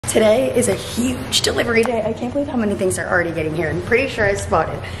Today is a huge delivery day. I can't believe how many things are already getting here. I'm pretty sure I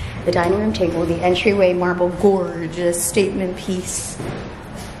spotted the dining room table, the entryway marble, gorgeous statement piece,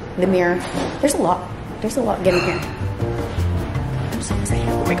 the mirror. There's a lot getting here. I'm so excited.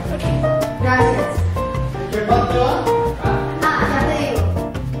 Oh my god. Gracias.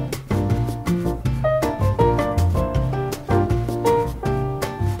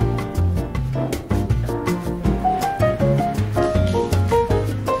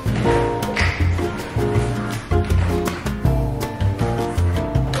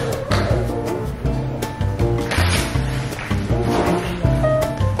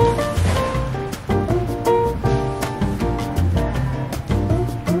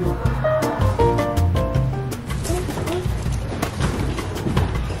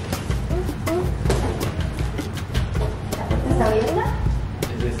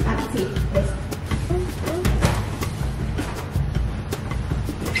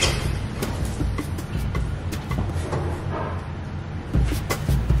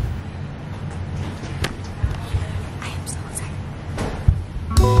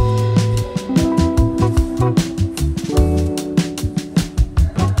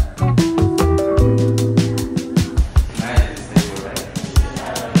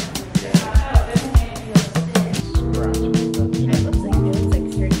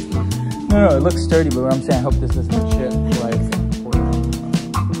 No, it looks sturdy, but what I'm saying, I hope this doesn't chip. Like,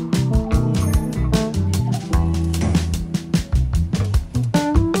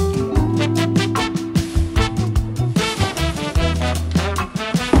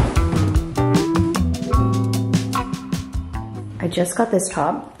 I just got this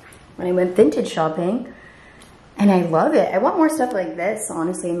top when I went vintage shopping, and I love it. I want more stuff like this,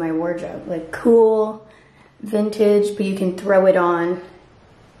 honestly, in my wardrobe. Like cool, vintage, but you can throw it on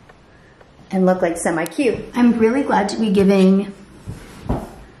and look like semi-cute. I'm really glad to be giving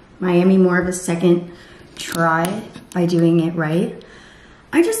Miami more of a second try by doing it right.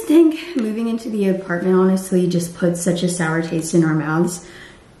 I just think moving into the apartment honestly just put such a sour taste in our mouths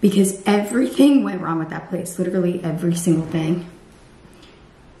because everything went wrong with that place. Literally every single thing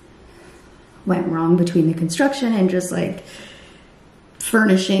went wrong between the construction and just like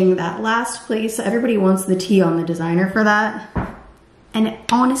furnishing that last place. Everybody wants the tea on the designer for that. And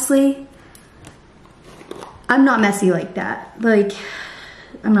honestly, I'm not messy like that. Like,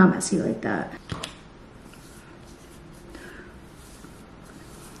 I'm not messy like that.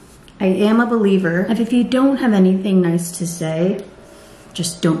 I am a believer of if you don't have anything nice to say,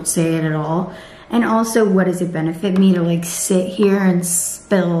 just don't say it at all. And also, what does it benefit me to like sit here and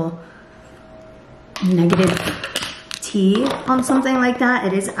spill negative tea on something like that?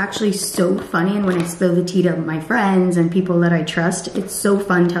 It is actually so funny, and when I spill the tea to my friends and people that I trust, it's so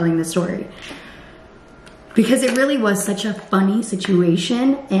fun telling the story. Because it really was such a funny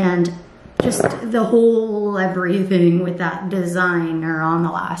situation, and just the whole everything with that designer on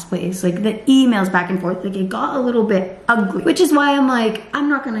the last place, like the emails back and forth, like it got a little bit ugly, which is why I'm like, I'm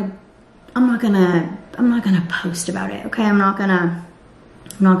not gonna post about it, okay? I'm not gonna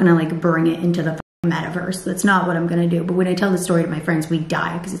like bring it into the metaverse. That's not what I'm gonna do. But when I tell the story to my friends, we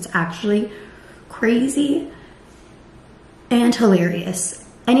die because it's actually crazy and hilarious.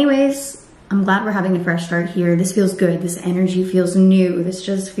 Anyways, I'm glad we're having a fresh start here. This feels good. This energy feels new. This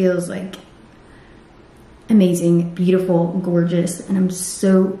just feels like amazing, beautiful, gorgeous. And I'm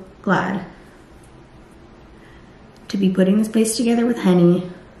so glad to be putting this place together with Henny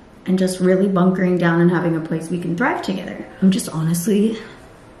and just really bunkering down and having a place we can thrive together. I'm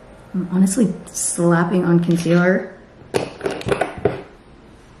honestly slapping on concealer.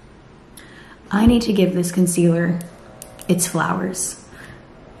 I need to give this concealer its flowers.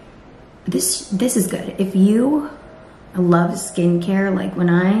 This is good. If you love skincare, like when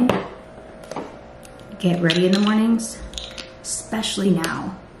I get ready in the mornings, especially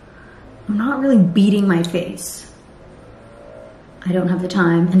now, I'm not really beating my face. I don't have the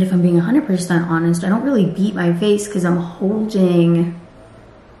time. And if I'm being 100% honest, I don't really beat my face because I'm holding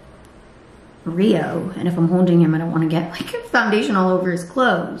Rio. And if I'm holding him, I don't want to get like foundation all over his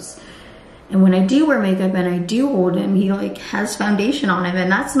clothes. And when I do wear makeup and I do hold him, he like has foundation on him, and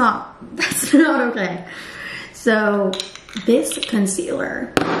that's not okay. So this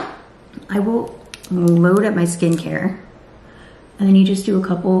concealer, I will load up my skincare, and then you just do a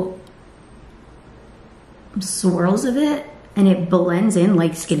couple swirls of it, and it blends in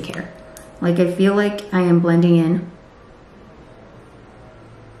like skincare. Like I feel like I am blending in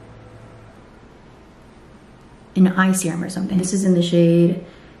an eye serum or something. This is in the shade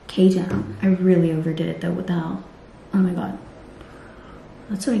K-Town. I really overdid it though with the hell. Oh my god.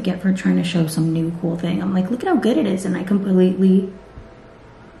 That's what I get for trying to show some new cool thing. I'm like, look at how good it is, and I completely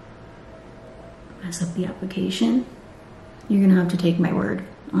mess up the application, you're gonna have to take my word.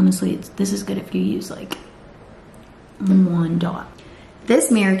 Honestly, this is good if you use like one dot. This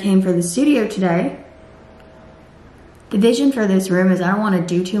mirror came for the studio today. The vision for this room is I don't want to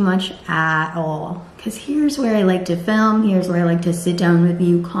do too much at all, because here's where I like to film, here's where I like to sit down with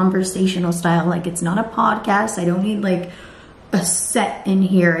you, conversational style. Like, it's not a podcast. I don't need like a set in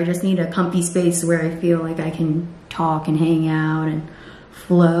here. I just need a comfy space where I feel like I can talk and hang out and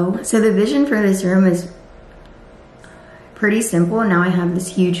flow. So the vision for this room is pretty simple. Now I have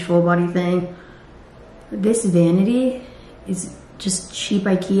this huge full body thing. This vanity is just cheap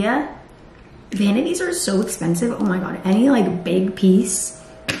IKEA. Vanities are so expensive. Oh my God, any like big piece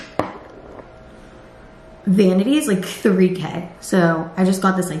vanity is like $3K. So I just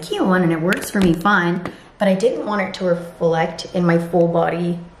got this IKEA one and it works for me fine, but I didn't want it to reflect in my full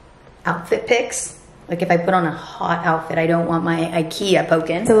body outfit pics. Like if I put on a hot outfit, I don't want my IKEA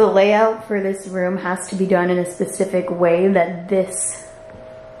poking. So the layout for this room has to be done in a specific way that this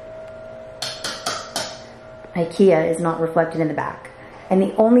IKEA is not reflected in the back. And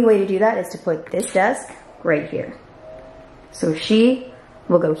the only way to do that is to put this desk right here. So she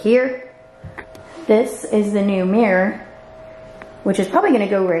will go here. This is the new mirror, which is probably gonna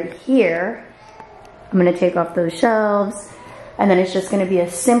go right here. I'm gonna take off those shelves, and then it's just gonna be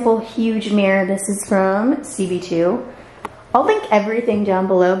a simple, huge mirror. This is from CB2. I'll link everything down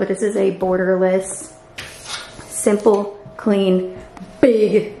below, but this is a borderless, simple, clean,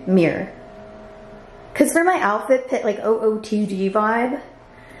 big mirror. Because for my outfit pit, like OOTD vibe,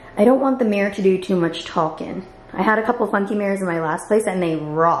 I don't want the mirror to do too much talking. I had a couple funky mirrors in my last place and they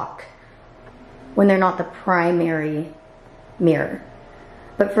rock when they're not the primary mirror.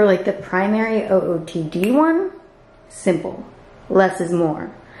 But for like the primary OOTD one, simple. Less is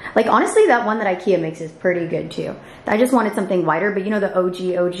more. Like honestly, that one that IKEA makes is pretty good too. I just wanted something wider, but you know the OG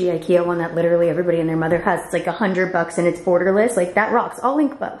IKEA one that literally everybody and their mother has, it's like $100 and it's borderless, like that rocks. I'll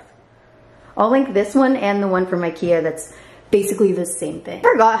link both. I'll link this one and the one from IKEA that's basically the same thing. I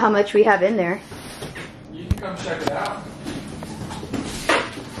forgot how much we have in there. You can come check it out.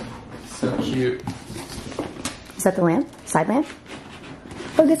 So cute. Is that the lamp? Side lamp?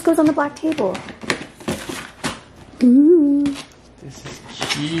 Oh, this goes on the black table. Ooh. This is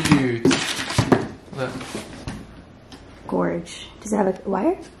cute. Look. Gorge. Does it have a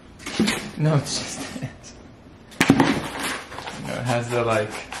wire? No, it's just it. No, it has the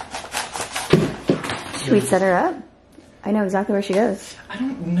like... Should we set her up? I know exactly where she goes. I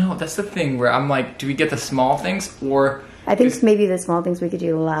don't know. That's the thing where I'm like, do we get the small things or... I think maybe the small things we could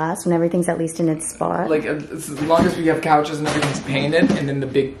do last when everything's at least in its spot. Like as long as we have couches and everything's painted and then the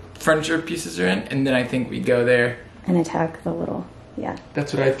big furniture pieces are in, and then I think we go there. And attack the little, yeah.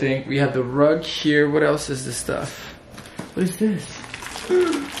 That's what I think. We have the rug here. What else is this stuff? What is this?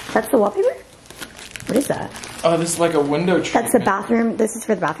 That's the wallpaper? What is that? Oh, this is like a window treatment. That's the bathroom. This is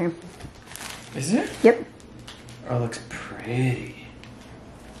for the bathroom. Is it? Yep. Oh, it looks pretty.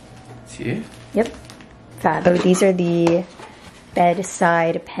 See it? Yep. Fab. So these are the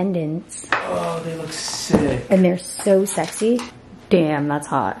bedside pendants. Oh, they look sick. And they're so sexy. Damn, that's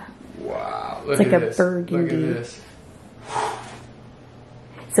hot. Wow. It's like a burgundy. Look at this.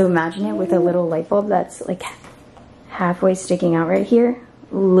 So imagine it with a little light bulb that's like halfway sticking out right here.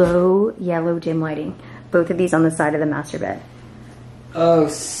 Low yellow dim lighting. Both of these on the side of the master bed. Oh,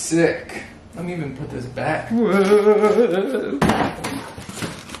 sick. Let me even put this back. Whoa.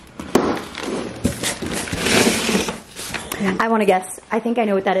 I want to guess. I think I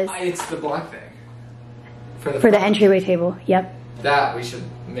know what that is. It's the black thing. For the entryway table. Yep. That we should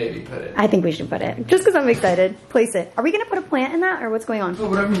maybe put it. I think we should put it. Just because I'm excited. Place it. Are we going to put a plant in that or what's going on? Well,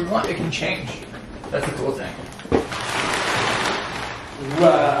 whatever you want, it can change. That's the cool thing.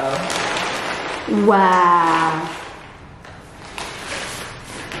 Wow. Wow.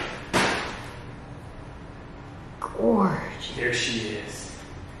 Gorge. There she is.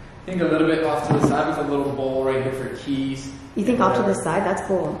 I think a little bit off to the side with a little bowl right here for keys. You think off to the side? That's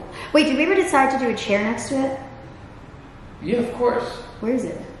cool. Wait, did we ever decide to do a chair next to it? Yeah, of course. Where is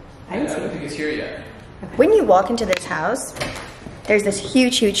it? I didn't see don't it. think it's here yet. Okay. When you walk into this house, there's this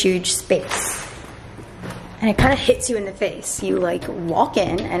huge, huge, huge space. And it kind of hits you in the face. You like walk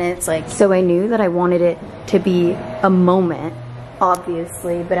in and it's like, so I knew that I wanted it to be a moment,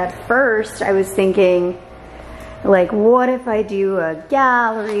 obviously. But at first I was thinking, like, what if I do a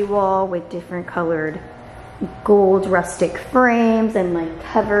gallery wall with different colored gold rustic frames and like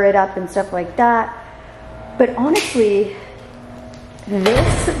cover it up and stuff like that. But honestly,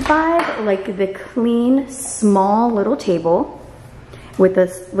 this vibe, like the clean, small little table with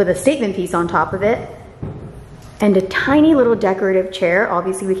a statement piece on top of it, and a tiny little decorative chair.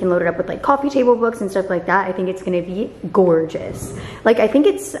 Obviously we can load it up with like coffee table books and stuff like that. I think it's gonna be gorgeous. Like I think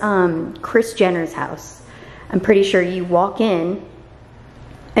it's Kris Jenner's house. I'm pretty sure you walk in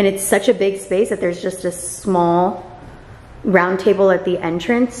and it's such a big space that there's just a small round table at the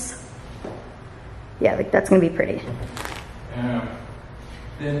entrance. Yeah, like that's gonna be pretty.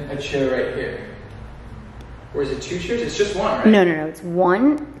 Then a chair right here. Or is it 2 chairs? It's just one, right? No, it's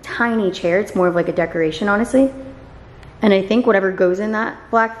one tiny chair. It's more of like a decoration, honestly. And I think whatever goes in that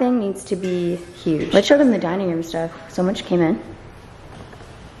black thing needs to be huge. Let's show them the dining room stuff. So much came in.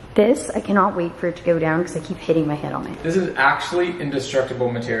 This, I cannot wait for it to go down because I keep hitting my head on it. This is actually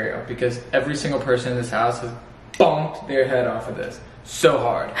indestructible material because every single person in this house has bumped their head off of this so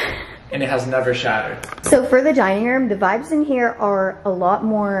hard. And it has never shattered. So for the dining room, the vibes in here are a lot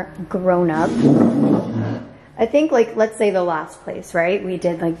more grown up. I think like, let's say the last place, right? We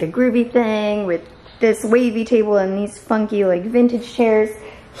did like the groovy thing with this wavy table and these funky like vintage chairs.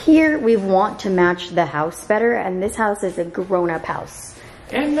 Here we want to match the house better, and this house is a grown up house.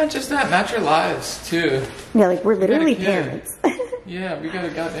 And not just that, match our lives too. Yeah, like we're literally parents. Yeah, we got a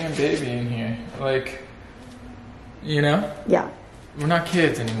goddamn baby in here. Like, you know? Yeah. We're not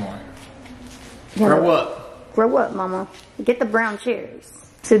kids anymore. Yeah, grow up. Grow up, mama. Get the brown chairs.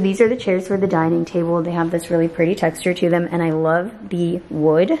 So these are the chairs for the dining table. They have this really pretty texture to them, and I love the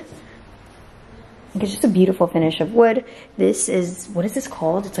wood. It's just a beautiful finish of wood. This is, what is this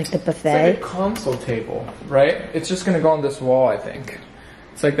called? It's like the buffet. It's like a console table, right? It's just gonna go on this wall, I think.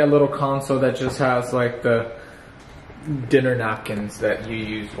 It's like that little console that just has like the dinner napkins that you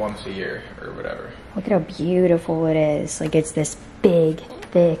use once a year or whatever. Look at how beautiful it is. Like it's this big,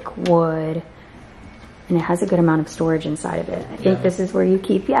 thick wood. And it has a good amount of storage inside of it. I think this is where you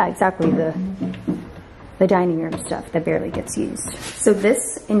keep, yeah, exactly, the dining room stuff that barely gets used. So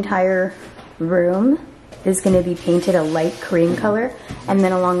this entire room is gonna be painted a light cream color. And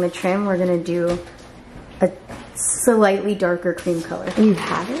then along the trim, we're gonna do a slightly darker cream color. And you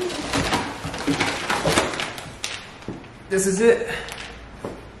have it? This is it.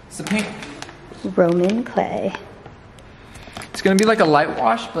 It's the paint. Roman clay. It's gonna be like a light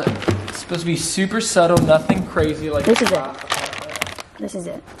wash, but it's supposed to be super subtle, nothing crazy like this is it. This is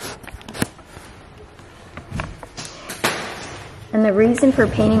it. And the reason for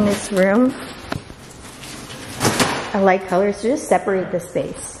painting this room a light color is to just separate the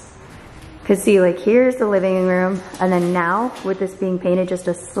space. Cause see, like here's the living room, and then now with this being painted just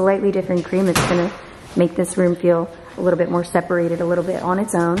a slightly different cream, it's gonna make this room feel a little bit more separated, a little bit on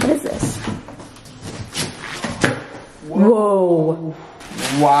its own. What is this? Whoa.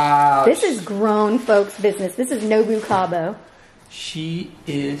 Wow. This is grown folks business. This is Nobu Cabo. She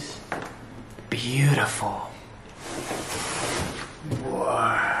is beautiful.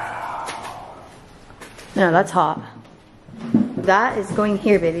 Wow. No, that's hot. That is going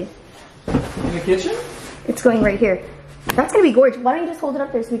here, baby. In the kitchen? It's going right here. That's gonna be gorgeous. Why don't you just hold it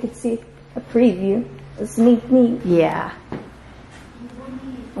up there so we could see a preview? A sneak peek. Yeah.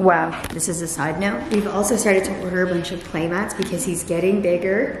 Wow. This is a side note. We've also started to order a bunch of play mats because he's getting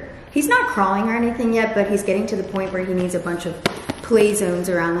bigger. He's not crawling or anything yet, but he's getting to the point where he needs a bunch of play zones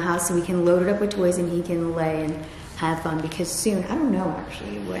around the house so we can load it up with toys and he can lay and have fun, because soon, I don't know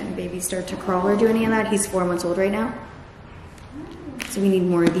actually when babies start to crawl or do any of that. He's 4 months old right now. So we need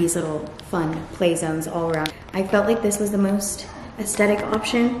more of these little fun play zones all around. I felt like this was the most aesthetic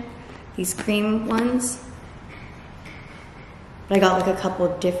option, these cream ones. But I got like a couple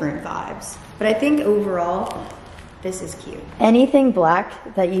of different vibes. But I think overall, this is cute. Anything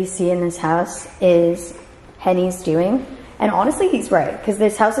black that you see in this house is Henny's doing. And honestly, he's right, because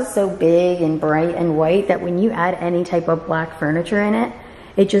this house is so big and bright and white that when you add any type of black furniture in it,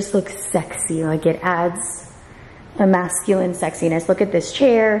 it just looks sexy. Like it adds a masculine sexiness. Look at this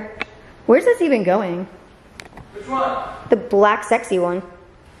chair. Where's this even going? Which one? The black sexy one.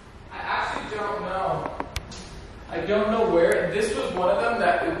 I actually don't know. I don't know where. This was one of them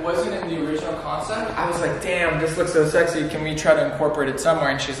that it wasn't in the original concept. I was like, damn, this looks so sexy. Can we try to incorporate it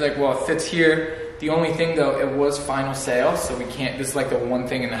somewhere? And she's like, well, it fits here. The only thing though, it was final sale, so we can't, this is like the one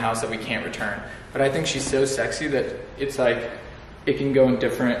thing in the house that we can't return. But I think she's so sexy that it's like, it can go in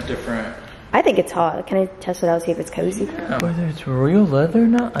different. I think it's hot. Can I test it out, see if it's cozy? Whether it's real leather or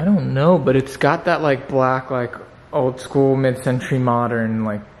not, I don't know, but it's got that like black, like old school, mid-century modern,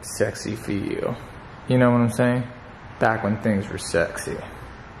 like sexy feel. You know what I'm saying? Back when things were sexy.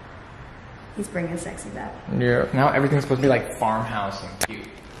 He's bringing sexy back. Yeah. Now everything's supposed to be like farmhouse and cute.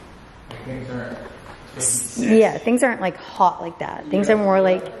 Like, things aren't. Yeah, things aren't like hot like that. Things are more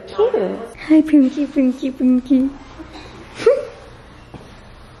like cute. Hi, Punky, Punky, Punky.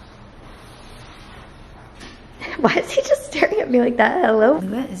 Why is he just staring at me like that? Hello?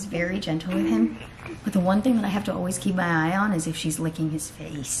 Lua is very gentle with him, but the one thing that I have to always keep my eye on is if she's licking his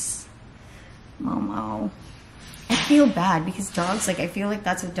face. Momo. I feel bad because dogs, like I feel like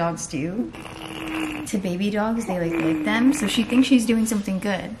that's what dogs do. To baby dogs, they like lick them, so she thinks she's doing something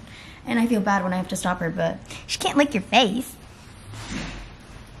good. And I feel bad when I have to stop her, but she can't lick your face.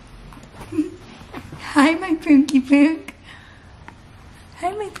 Hi, my Punky Punk.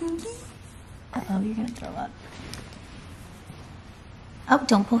 Hi, my Punky. Uh-oh, you're gonna throw up. Oh,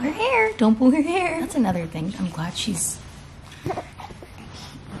 don't pull her hair. Don't pull her hair. That's another thing. I'm glad she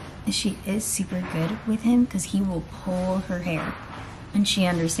is super good with him because he will pull her hair. And she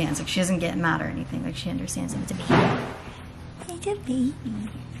understands. Like, she doesn't get mad or anything. Like, she understands that it's a baby. It's a baby.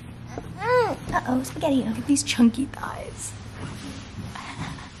 Uh-oh, spaghetti. Look at these chunky thighs.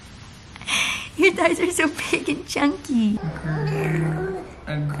 Your thighs are so big and chunky.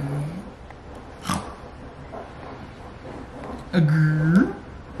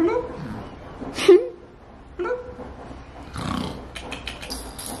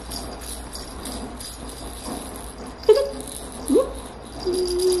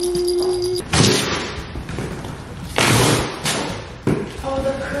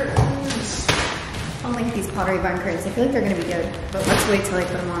 Pottery barn curtains. I feel like they're gonna be good, but let's wait till I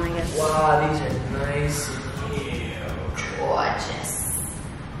put them on, I guess. Wow, these are nice and huge. Gorgeous.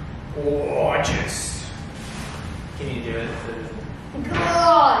 Gorgeous. Can you do it?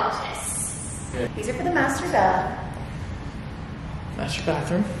 Gorgeous. Good. These are for the master bath. Master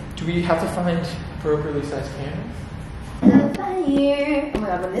bathroom. Do we have to find appropriately sized candles? Here. Oh my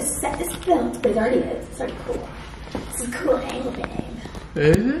god, when this set is filmed, but it already is. It's already cool. This is a cool angle, babe.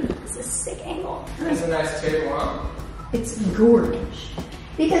 Is it? It's a sick angle. It's a nice table, huh? It's gorgeous.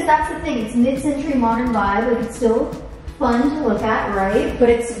 Because that's the thing, it's mid-century modern vibe, like it's still fun to look at, right? But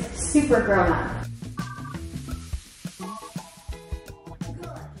it's super grown up.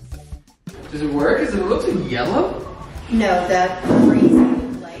 Does it work? Is it looks like yellow? No, the crazy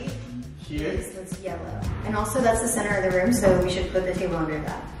light Here? is what's yellow. And also that's the center of the room, so we should put the table under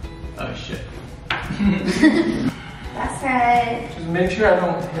that. Oh shit. That's right. Just make sure I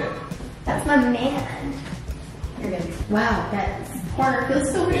don't hit. That's my man. You're good. Wow, that corner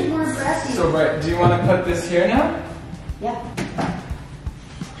feels so much more breathy. So right, do you want to put this here now? Yeah.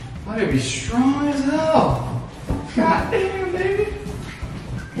 Why would it be strong as hell? God damn, baby.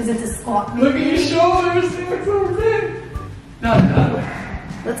 Because it's a squat. Look at your shoulders, they look so big. No.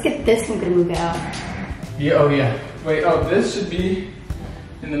 Let's get this one gonna move out. Yeah, oh yeah. Wait, oh, this should be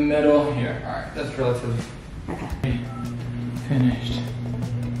in the middle here. All right, that's relatively. Okay. Finished.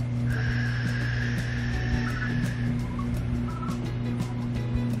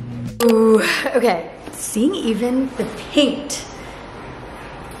 Ooh, okay. Seeing even the paint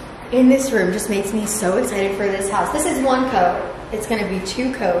in this room just makes me so excited for this house. This is one coat. It's gonna be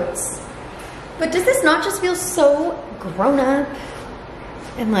 2 coats. But does this not just feel so grown up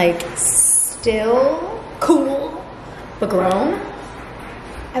and like still cool, but grown?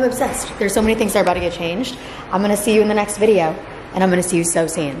 I'm obsessed. There's so many things that are about to get changed. I'm gonna see you in the next video, and I'm gonna see you so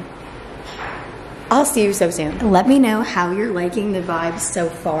soon. I'll see you so soon. Let me know how you're liking the vibes so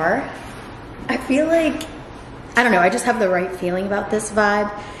far. I feel like, I don't know, I just have the right feeling about this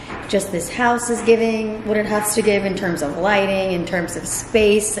vibe. Just this house is giving what it has to give in terms of lighting, in terms of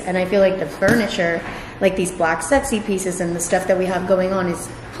space, and I feel like the furniture, like these black sexy pieces and the stuff that we have going on is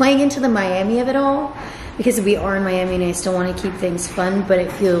playing into the Miami of it all. Because we are in Miami and I still want to keep things fun, but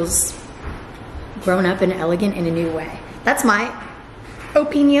it feels grown up and elegant in a new way. That's my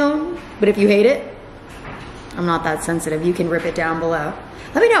opinion, but if you hate it, I'm not that sensitive. You can rip it down below.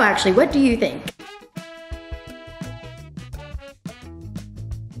 Let me know actually, what do you think?